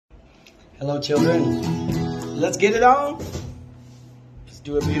Hello, children. Let's get it on. Let's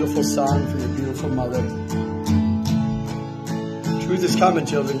do a beautiful song for your beautiful mother. Truth is coming,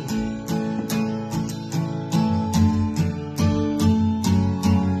 children.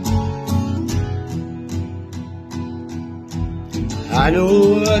 I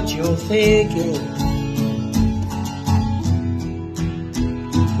know what you're thinking.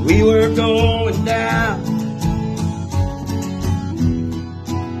 We were going down.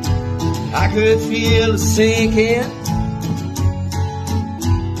 I could feel it sinking.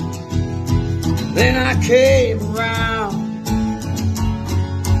 Then I came around.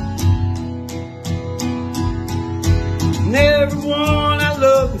 And everyone I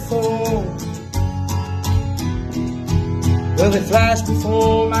loved before, well, they flashed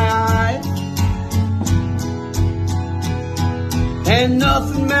before my eyes, and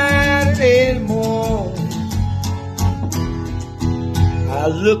nothing mattered anymore. I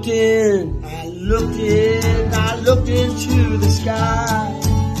looked into the sky.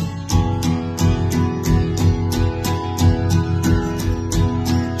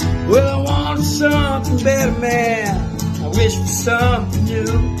 Well, I wanted something better, man. I wished for something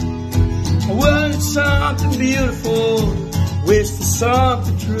new. I wanted something beautiful. Wished for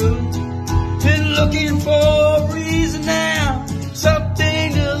something true. Been looking for a reason now,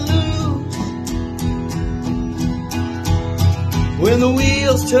 something to lose. When the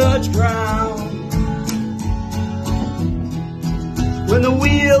wheels touch ground, when the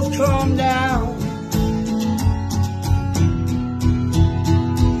wheels come down,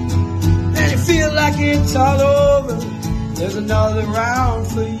 and you feel like it's all over, there's another round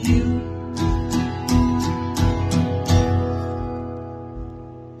for you.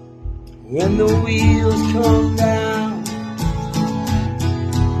 When the wheels come down,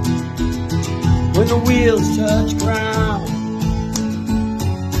 when the wheels touch ground,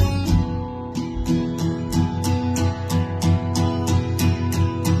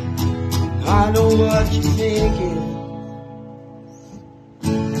 I know what you're thinking.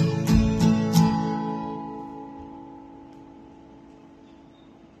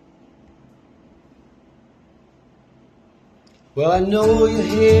 Well, I know your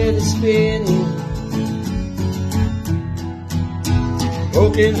head is spinning,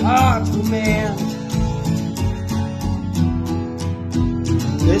 broken hearts will mend.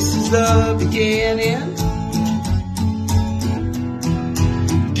 This is the beginning,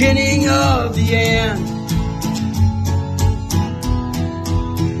 beginning of the end.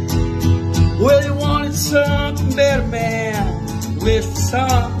 Well, you wanted something better, man. You wished for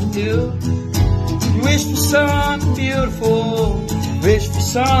something new. You wish for something beautiful, wish for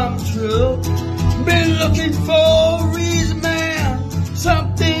something true. Been looking for a reason, man,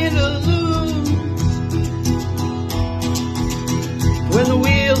 something to lose. When the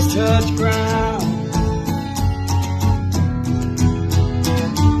wheels touch ground,